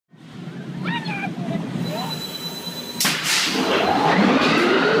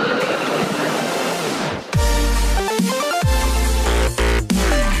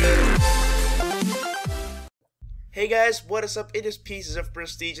guys, what is up? It is Pieces of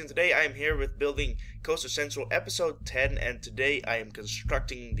Prestige, and today I am here with building Coaster Central episode 10, and today I am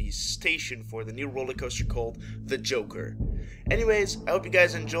constructing the station for the new roller coaster called the Joker. Anyways, I hope you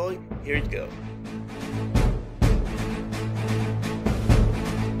guys enjoy. Here you go.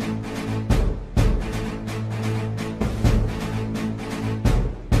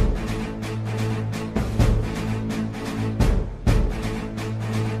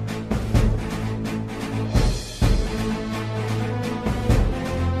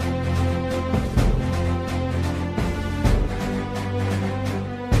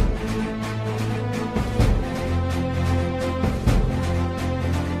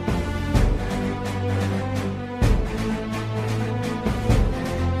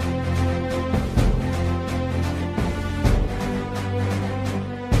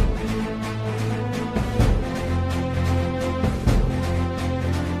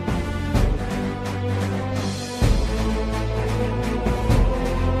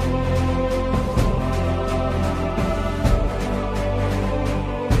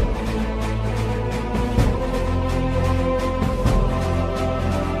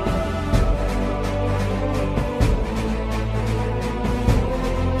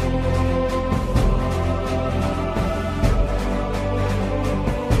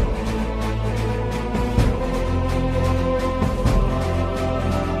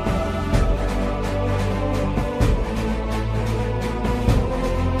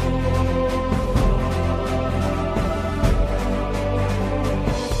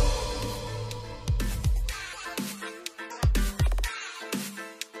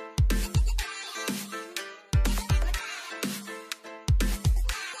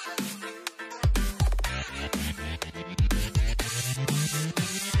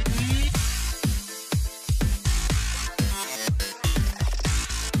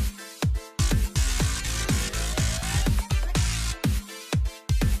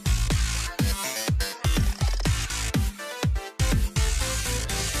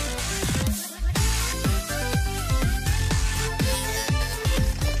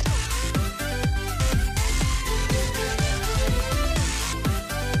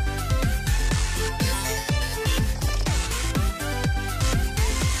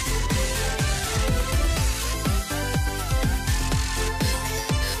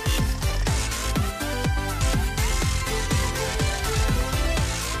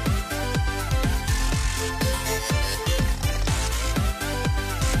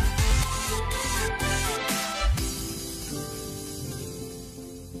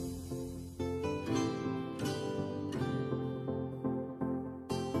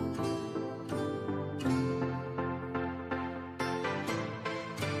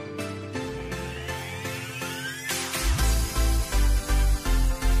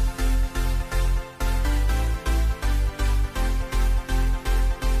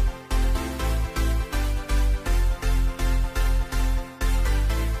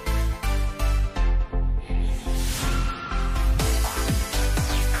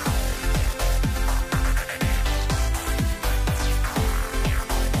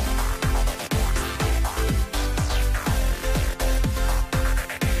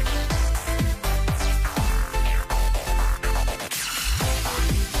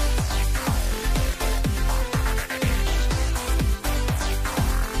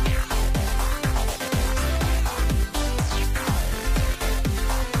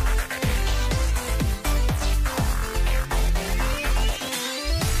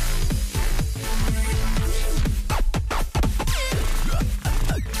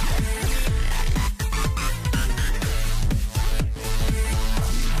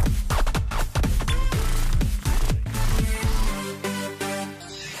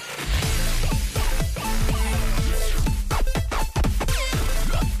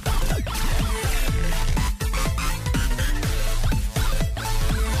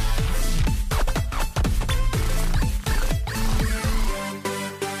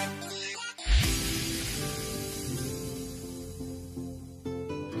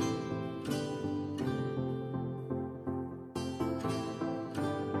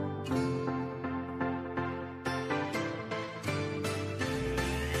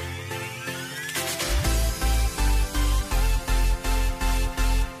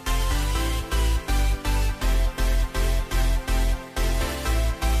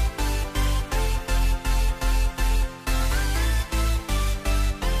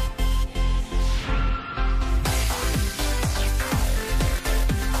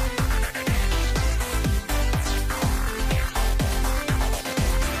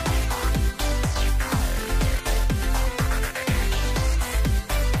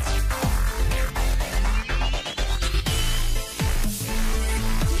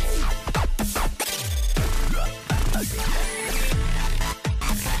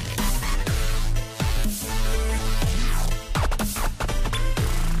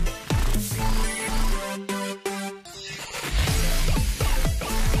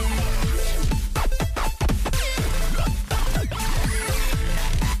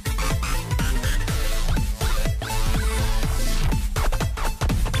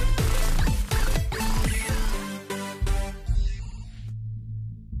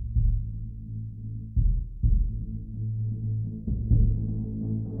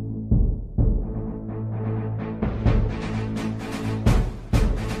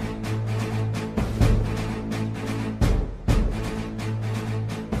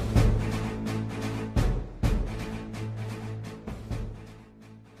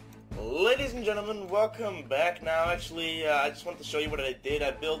 Ladies and gentlemen, welcome back. Now, actually, I just wanted to show you what I did.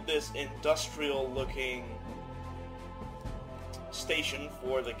 I built this industrial-looking station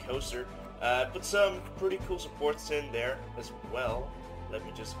for the coaster. Put some pretty cool supports in there as well. Let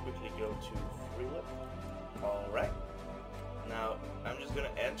me just quickly go to Freelip. Alright. Now, I'm just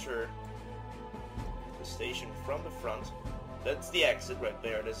going to enter the station from the front. That's the exit right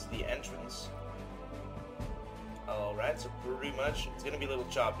there. This is the entrance. Alright, so pretty much, it's going to be a little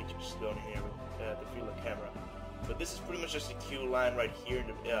choppy to just go in here with the Freelip camera. But this is pretty much just a queue line right here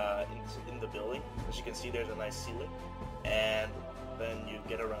in the building. As you can see, there's a nice ceiling. And then you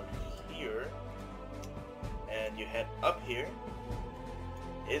get around here, and you head up here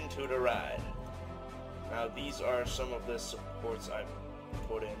into the ride. Now, these are some of the supports I've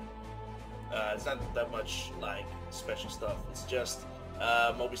put in. It's not that much like special stuff. It's just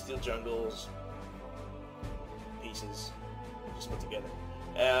Moby Steel jungles pieces just put together.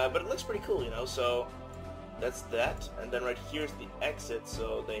 But it looks pretty cool, you know. So that's that. And then right here's the exit.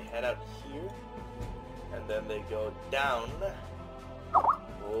 So they head out here, and then they go down.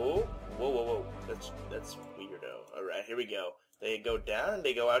 Oh, whoa! That's weirdo. All right, here we go. They go down and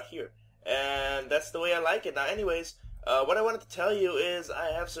they go out here, and that's the way I like it. Now, anyways. What I wanted to tell you is I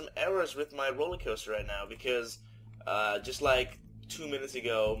have some errors with my roller coaster right now because just like 2 minutes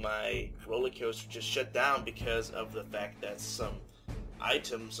ago my roller coaster just shut down because of the fact that some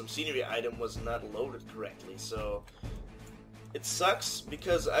scenery item was not loaded correctly. So it sucks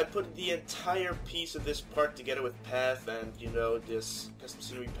because I put the entire piece of this park together with path and, you know, this custom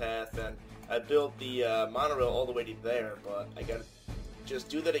scenery path, and I built the monorail all the way to there, but I got just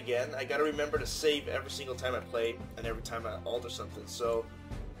do that again. I gotta remember to save every single time I play and every time I alter something. So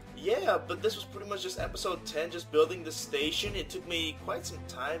yeah, but this was pretty much just episode 10, just building the station. It took me quite some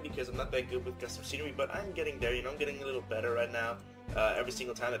time because I'm not that good with custom scenery, but I'm getting there, you know. I'm getting a little better right now every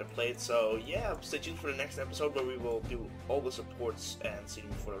single time that I play it. So yeah, stay tuned for the next episode where we will do all the supports and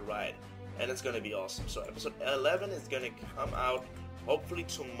scenery for the ride, and it's gonna be awesome. So episode 11 is gonna come out hopefully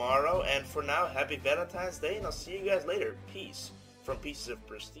tomorrow, and for now, happy Valentine's Day, and I'll see you guys later. Peace from Pieces of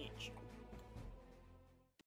Prestige.